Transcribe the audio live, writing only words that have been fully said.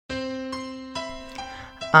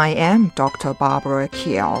I am Dr. Barbara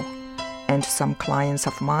Kiel, and some clients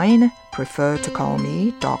of mine prefer to call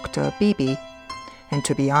me Dr. Bibi. And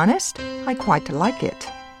to be honest, I quite like it.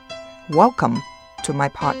 Welcome to my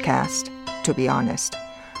podcast, To Be Honest,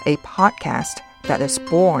 a podcast that is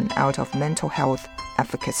born out of mental health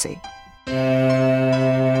advocacy.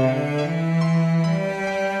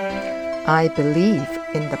 I believe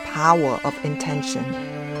in the power of intention,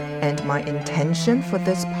 and my intention for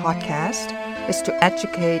this podcast is to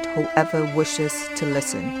educate whoever wishes to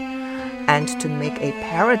listen and to make a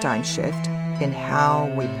paradigm shift in how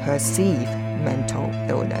we perceive mental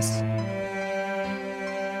illness.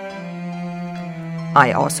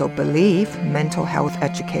 I also believe mental health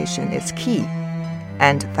education is key,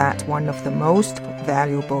 and that one of the most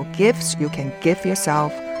valuable gifts you can give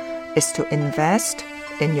yourself is to invest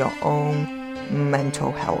in your own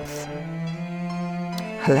mental health.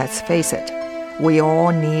 Let's face it, we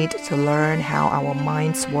all need to learn how our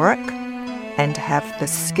minds work and have the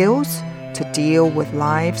skills to deal with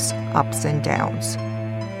life's ups and downs.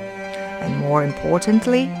 And more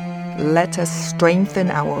importantly, let us strengthen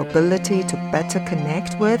our ability to better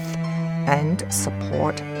connect with and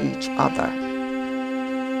support each other.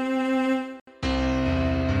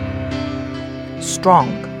 Strong,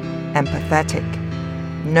 empathetic,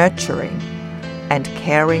 nurturing, and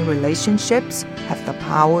caring relationships have the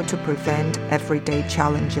power to prevent everyday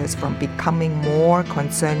challenges from becoming more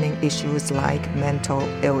concerning issues like mental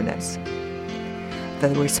illness.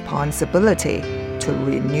 The responsibility to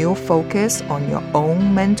renew focus on your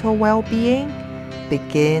own mental well-being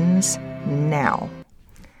begins now.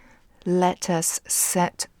 Let us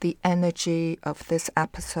set the energy of this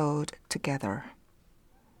episode together.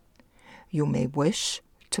 You may wish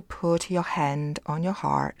to put your hand on your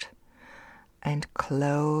heart and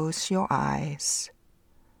close your eyes,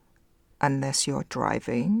 unless you're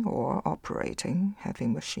driving or operating heavy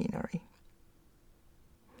machinery.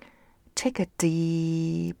 Take a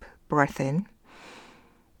deep breath in.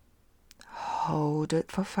 Hold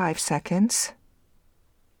it for 5 seconds.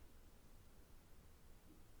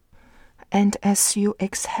 And as you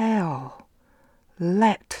exhale,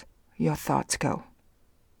 let your thoughts go.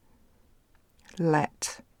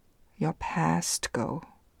 Let your past go.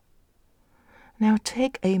 Now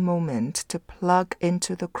take a moment to plug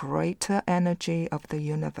into the greater energy of the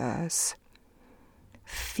universe.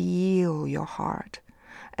 Feel your heart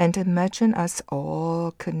and imagine us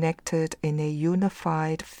all connected in a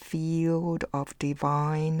unified field of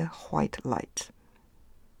divine white light.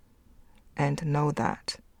 And know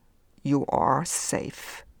that you are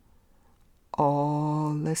safe.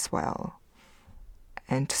 All is well.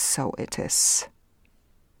 And so it is.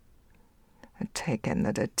 Take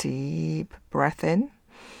another deep breath in.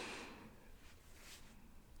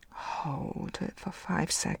 Hold it for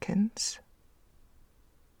 5 seconds.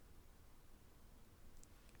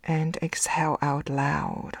 And exhale out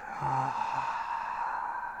loud.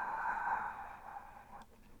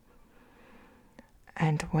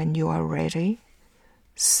 And when you are ready,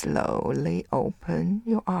 slowly open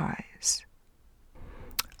your eyes.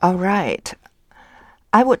 All right.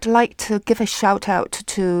 I would like to give a shout out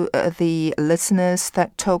to the listeners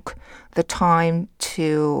that took the time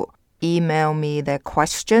to email me their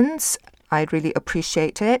questions. I really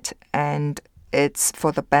appreciate it, and it's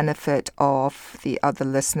for the benefit of the other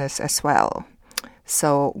listeners as well.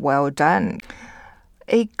 So well done.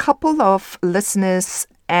 A couple of listeners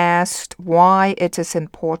asked why it is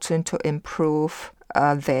important to improve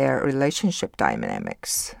their relationship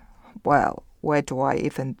dynamics. Well, where do I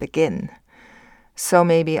even begin? So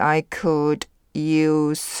maybe I could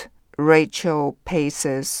use Rachel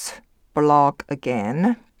Pace's blog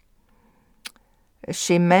again.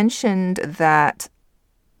 She mentioned that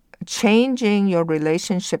changing your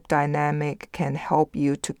relationship dynamic can help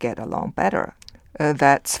you to get along better.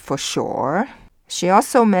 That's for sure. She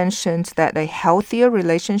also mentioned that a healthier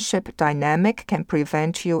relationship dynamic can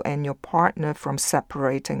prevent you and your partner from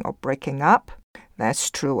separating or breaking up.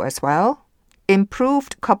 That's true as well.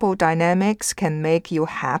 Improved couple dynamics can make you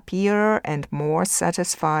happier and more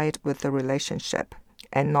satisfied with the relationship.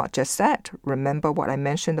 And not just that. Remember what I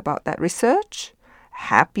mentioned about that research?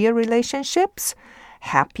 Happier relationships,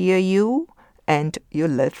 happier you, and you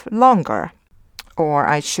live longer. Or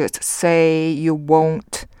I should say you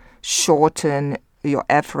won't shorten your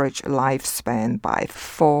average lifespan by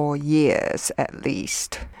 4 years at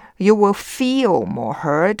least. You will feel more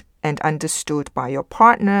heard and understood by your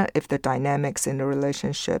partner if the dynamics in the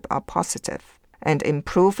relationship are positive. And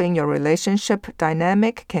improving your relationship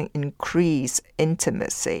dynamic can increase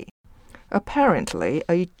intimacy. Apparently,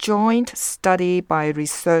 a joint study by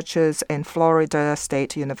researchers in Florida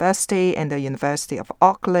State University and the University of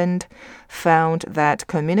Auckland found that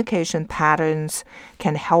communication patterns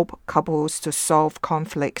can help couples to solve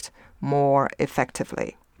conflict more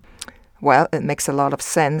effectively. Well, it makes a lot of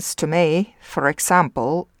sense to me. For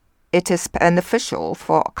example, it is beneficial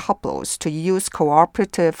for couples to use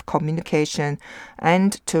cooperative communication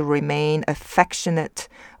and to remain affectionate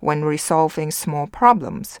when resolving small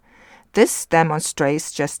problems. This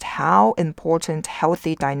demonstrates just how important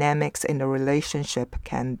healthy dynamics in a relationship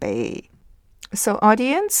can be. So,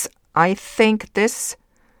 audience, I think this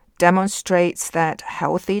demonstrates that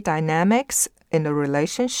healthy dynamics in a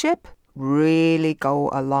relationship really go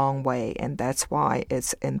a long way, and that's why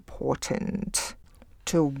it's important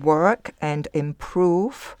to work and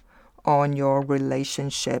improve on your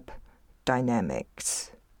relationship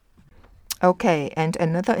dynamics. Okay, and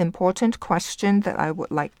another important question that I would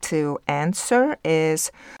like to answer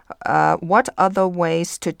is what other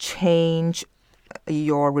ways to change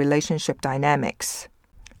your relationship dynamics?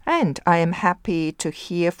 And I am happy to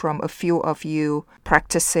hear from a few of you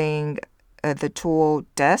practicing the tool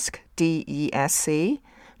DESC, D-E-S-C,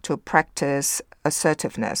 to practice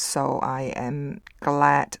assertiveness. So I am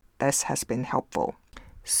glad this has been helpful.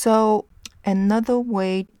 So another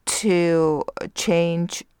way to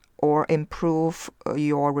change or improve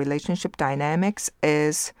your relationship dynamics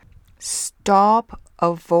is stop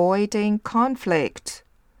avoiding conflict.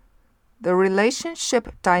 The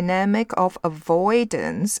relationship dynamic of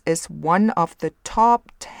avoidance is one of the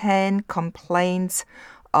top 10 complaints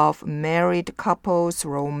of married couples,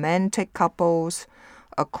 romantic couples,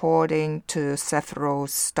 according to several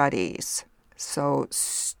studies. So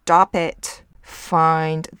stop it.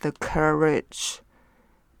 Find the courage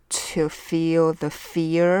to feel the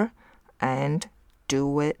fear and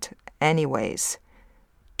do it anyways.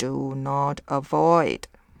 Do not avoid.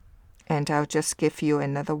 And I'll just give you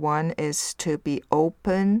another one is to be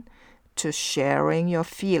open to sharing your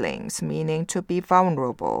feelings, meaning to be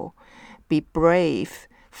vulnerable. Be brave.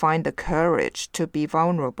 Find the courage to be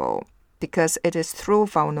vulnerable because it is through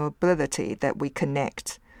vulnerability that we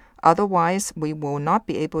connect. Otherwise, we will not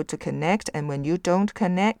be able to connect, and when you don't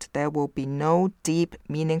connect, there will be no deep,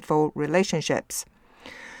 meaningful relationships.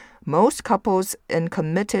 Most couples in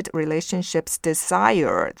committed relationships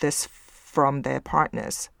desire this from their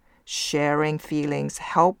partners. Sharing feelings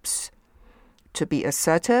helps to be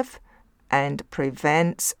assertive and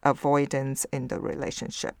prevents avoidance in the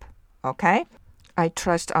relationship. Okay? I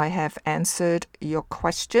trust I have answered your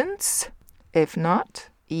questions. If not,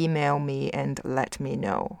 email me and let me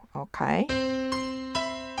know, okay?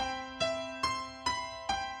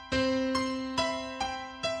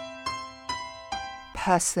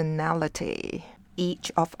 Personality.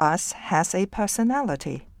 Each of us has a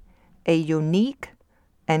personality, a unique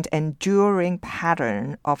and enduring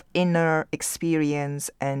pattern of inner experience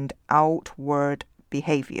and outward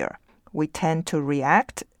behavior. We tend to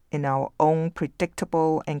react in our own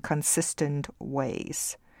predictable and consistent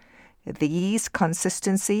ways. These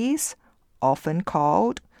consistencies, often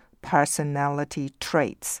called personality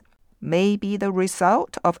traits, may be the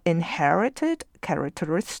result of inherited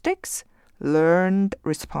characteristics, learned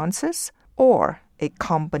responses, or a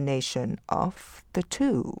combination of the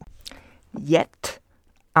two. Yet,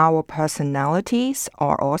 our personalities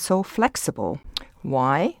are also flexible.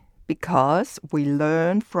 Why? Because we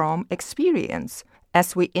learn from experience.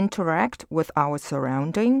 As we interact with our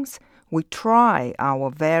surroundings, we try our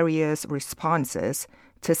various responses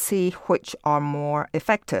to see which are more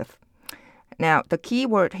effective. Now, the key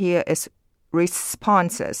word here is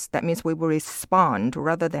responses. That means we will respond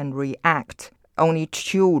rather than react. Only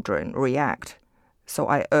children react. So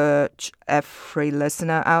I urge every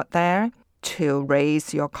listener out there to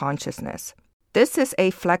raise your consciousness. This is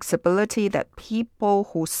a flexibility that people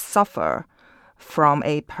who suffer from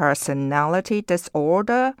a personality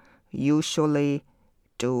disorder usually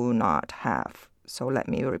do not have. So let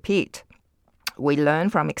me repeat. We learn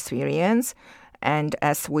from experience, and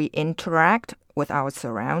as we interact with our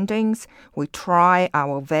surroundings, we try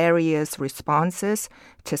our various responses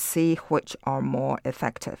to see which are more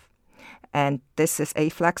effective. And this is a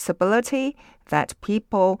flexibility that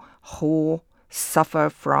people who suffer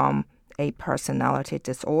from a personality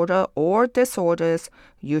disorder or disorders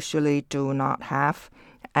usually do not have.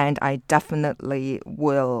 And I definitely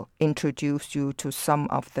will introduce you to some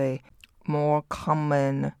of the more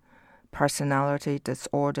common personality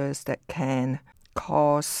disorders that can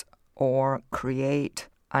cause or create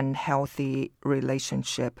unhealthy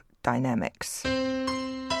relationship dynamics.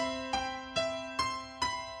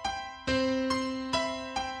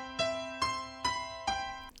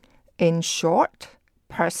 In short,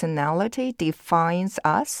 personality defines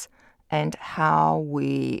us and how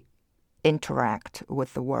we interact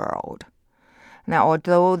with the world. Now,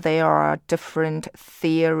 although there are different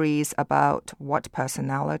theories about what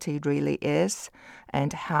personality really is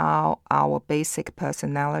and how our basic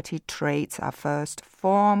personality traits are first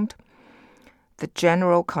formed, the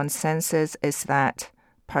general consensus is that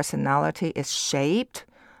personality is shaped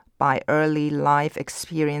by early life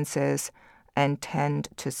experiences and tend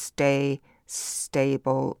to stay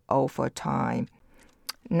stable over time.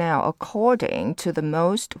 Now, according to the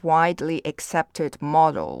most widely accepted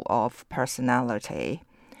model of personality,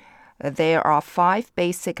 there are 5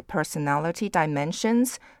 basic personality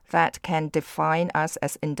dimensions that can define us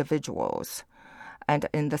as individuals. And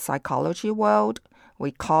in the psychology world,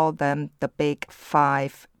 we call them the big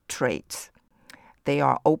 5 traits. They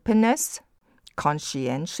are openness,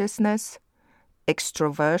 conscientiousness,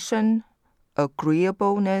 extroversion,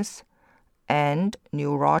 agreeableness, and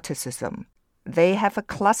neuroticism. They have a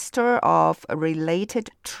cluster of related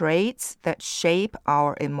traits that shape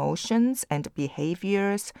our emotions and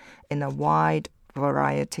behaviors in a wide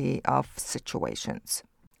variety of situations.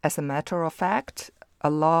 As a matter of fact, a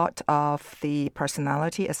lot of the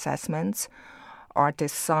personality assessments are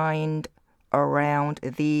designed around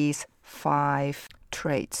these 5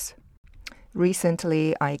 traits.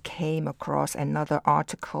 Recently, I came across another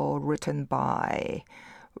article written by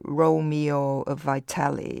Romeo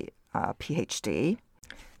Vitali, PhD.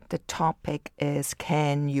 The topic is,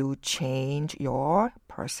 can you change your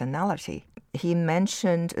personality? He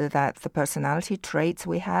mentioned that the personality traits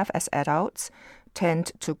we have as adults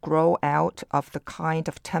tend to grow out of the kind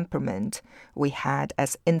of temperament we had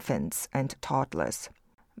as infants and toddlers.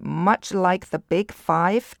 Much like the big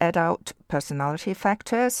 5 adult personality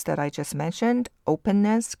factors that I just mentioned,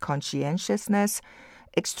 openness, conscientiousness,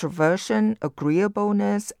 extroversion,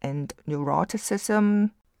 agreeableness, and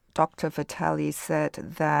neuroticism, Dr. Vitali said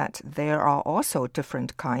that there are also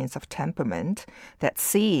different kinds of temperament that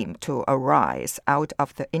seem to arise out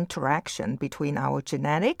of the interaction between our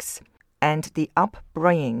genetics and the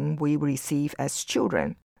upbringing we receive as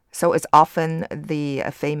children. So it's often the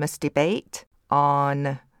famous debate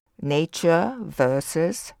on nature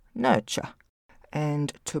versus nurture.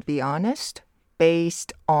 And to be honest,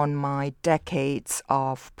 based on my decades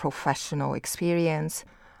of professional experience,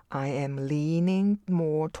 I am leaning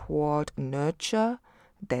more toward nurture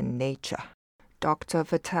than nature. Dr.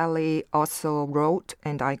 Vitali also wrote,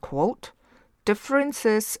 and I quote,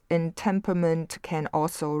 "Differences in temperament can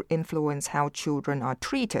also influence how children are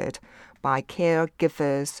treated by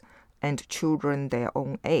caregivers and children their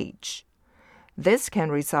own age. This can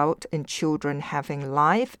result in children having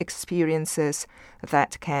life experiences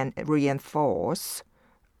that can reinforce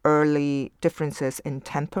early differences in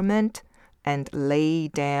temperament and lay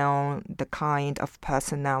down the kind of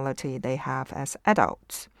personality they have as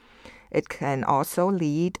adults. It can also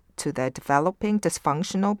lead to their developing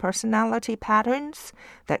dysfunctional personality patterns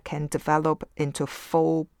that can develop into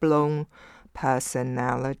full-blown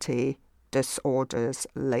personality disorders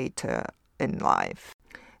later in life."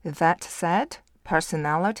 That said,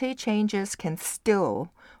 personality changes can still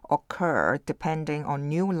occur depending on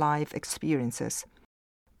new life experiences.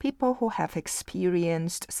 People who have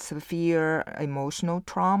experienced severe emotional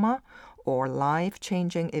trauma or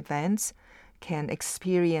life-changing events can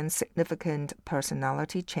experience significant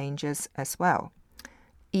personality changes as well.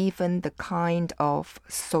 Even the kind of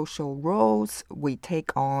social roles we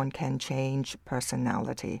take on can change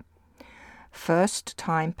personality.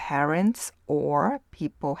 First-time parents or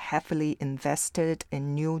people heavily invested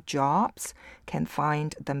in new jobs can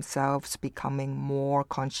find themselves becoming more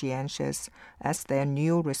conscientious as their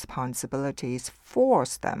new responsibilities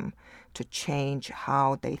force them to change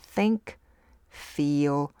how they think,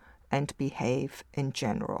 feel, and behave in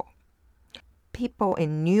general. People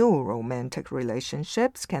in new romantic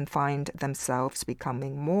relationships can find themselves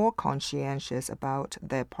becoming more conscientious about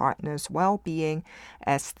their partner's well-being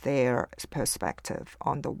as their perspective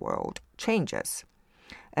on the world changes.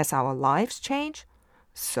 As our lives change,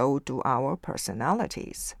 so do our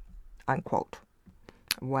personalities. Unquote.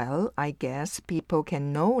 Well, I guess people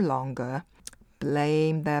can no longer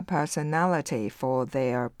blame their personality for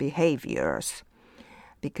their behaviors,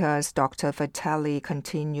 because Dr. Vitali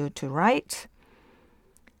continued to write,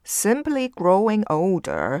 "Simply growing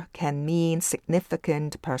older can mean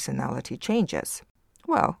significant personality changes."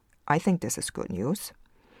 Well, I think this is good news.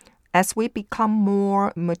 As we become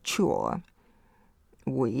more mature,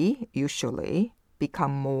 we usually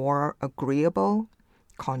become more agreeable,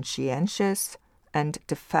 conscientious, and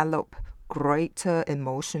develop greater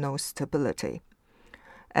emotional stability.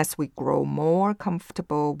 As we grow more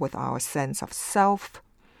comfortable with our sense of self,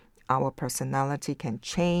 our personality can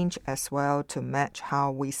change as well to match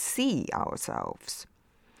how we see ourselves.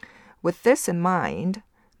 With this in mind,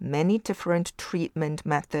 many different treatment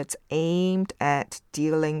methods aimed at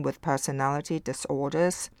dealing with personality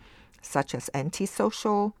disorders, such as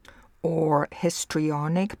antisocial or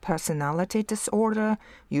histrionic personality disorder,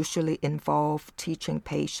 usually involve teaching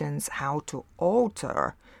patients how to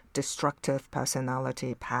alter destructive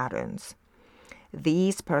personality patterns.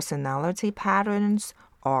 These personality patterns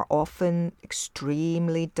are often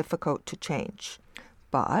extremely difficult to change,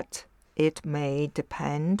 but it may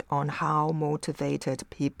depend on how motivated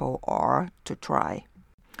people are to try.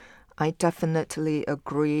 I definitely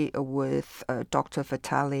agree with Dr.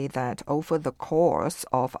 Vitale that over the course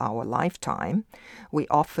of our lifetime, we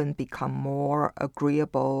often become more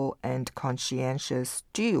agreeable and conscientious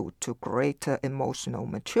due to greater emotional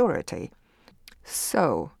maturity.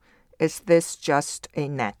 So, is this just a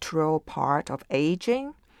natural part of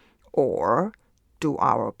aging, or do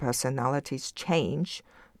our personalities change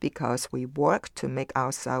because we work to make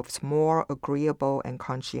ourselves more agreeable and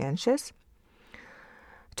conscientious?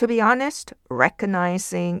 To be honest,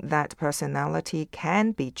 recognizing that personality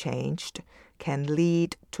can be changed can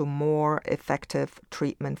lead to more effective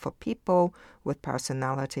treatment for people with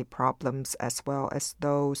personality problems as well as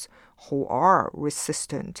those who are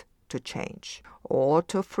resistant to change. All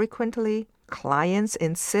too frequently, clients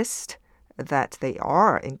insist that they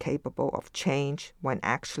are incapable of change when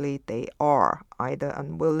actually they are either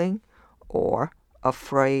unwilling or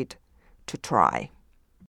afraid to try.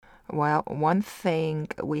 Well, one thing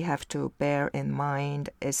we have to bear in mind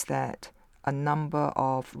is that a number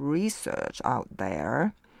of research out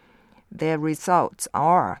there, their results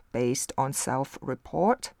are based on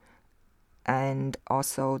self-report, and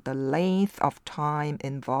also the length of time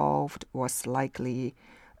involved was likely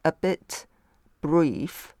a bit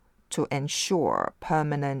brief to ensure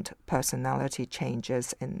permanent personality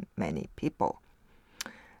changes in many people.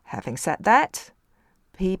 Having said that,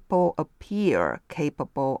 people appear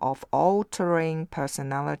capable of altering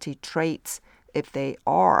personality traits if they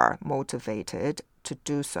are motivated to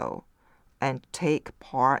do so and take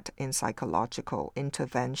part in psychological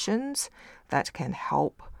interventions that can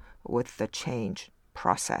help with the change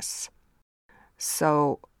process.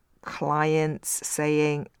 So, clients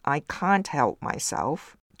saying, "I can't help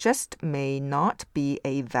myself," just may not be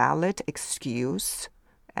a valid excuse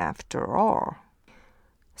after all.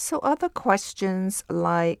 So other questions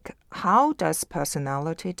like, how does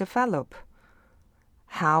personality develop?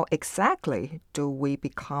 How exactly do we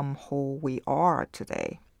become who we are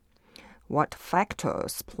today? What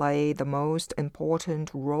factors play the most important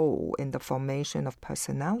role in the formation of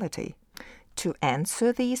personality? To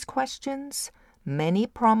answer these questions, many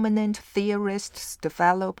prominent theorists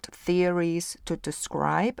developed theories to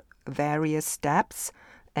describe various steps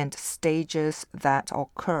and stages that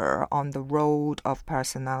occur on the road of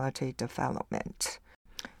personality development.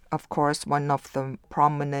 Of course, one of the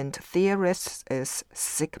prominent theorists is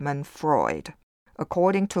Sigmund Freud.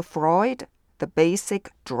 According to Freud, the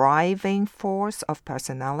basic driving force of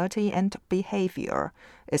personality and behavior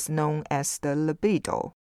is known as the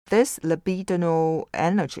libido. This libidinal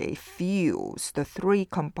energy fuels the three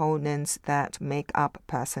components that make up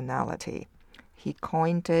personality. He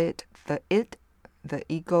coined it the id, the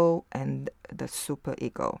ego, and the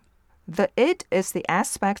superego. The id is the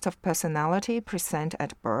aspect of personality present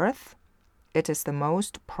at birth. It is the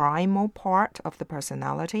most primal part of the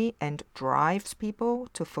personality and drives people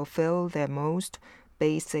to fulfill their most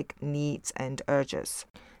basic needs and urges,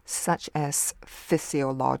 such as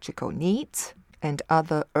physiological needs and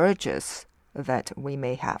other urges that we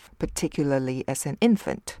may have, particularly as an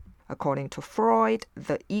infant. According to Freud,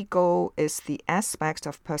 the ego is the aspect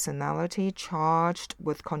of personality charged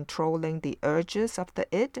with controlling the urges of the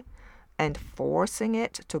id and forcing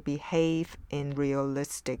it to behave in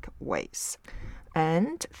realistic ways.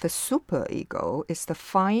 And the superego is the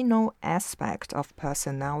final aspect of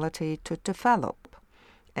personality to develop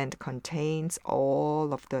and contains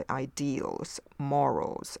all of the ideals,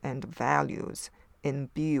 morals, and values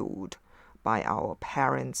imbued by our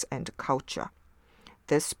parents and culture.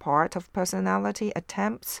 This part of personality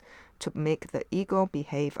attempts to make the ego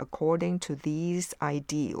behave according to these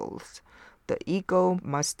ideals. The ego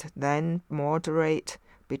must then moderate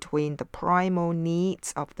between the primal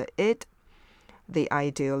needs of the id, the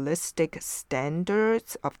idealistic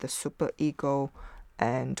standards of the superego,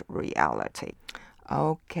 and reality.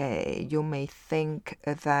 Okay, you may think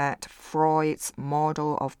that Freud's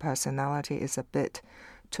model of personality is a bit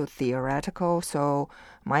too theoretical, so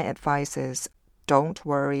my advice is don't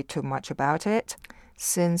worry too much about it.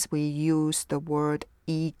 since we use the word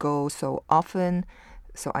ego so often,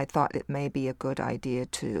 so I thought it may be a good idea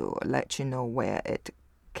to let you know where it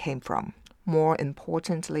came from. More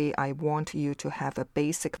importantly, I want you to have a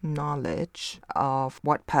basic knowledge of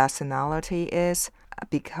what personality is,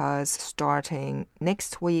 because starting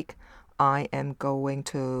next week, I am going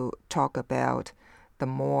to talk about the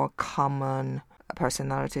more common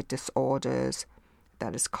personality disorders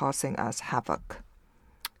that is causing us havoc.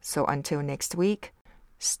 So until next week,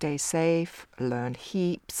 stay safe, learn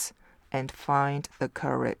heaps, and find the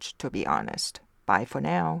courage to be honest. Bye for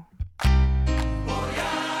now.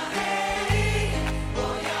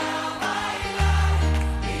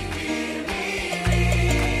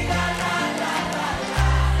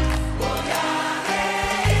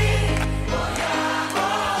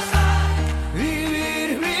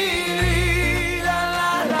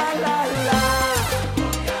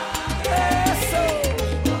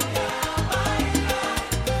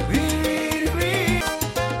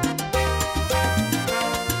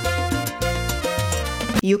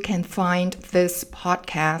 You can find this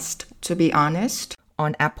podcast, to be honest,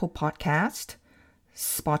 on Apple Podcast,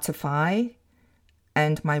 Spotify,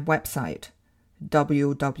 and my website,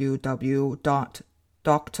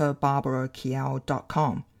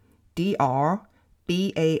 www.drbarbarakiao.com.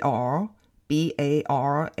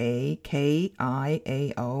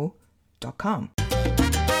 DRBARBARAKIAO.com.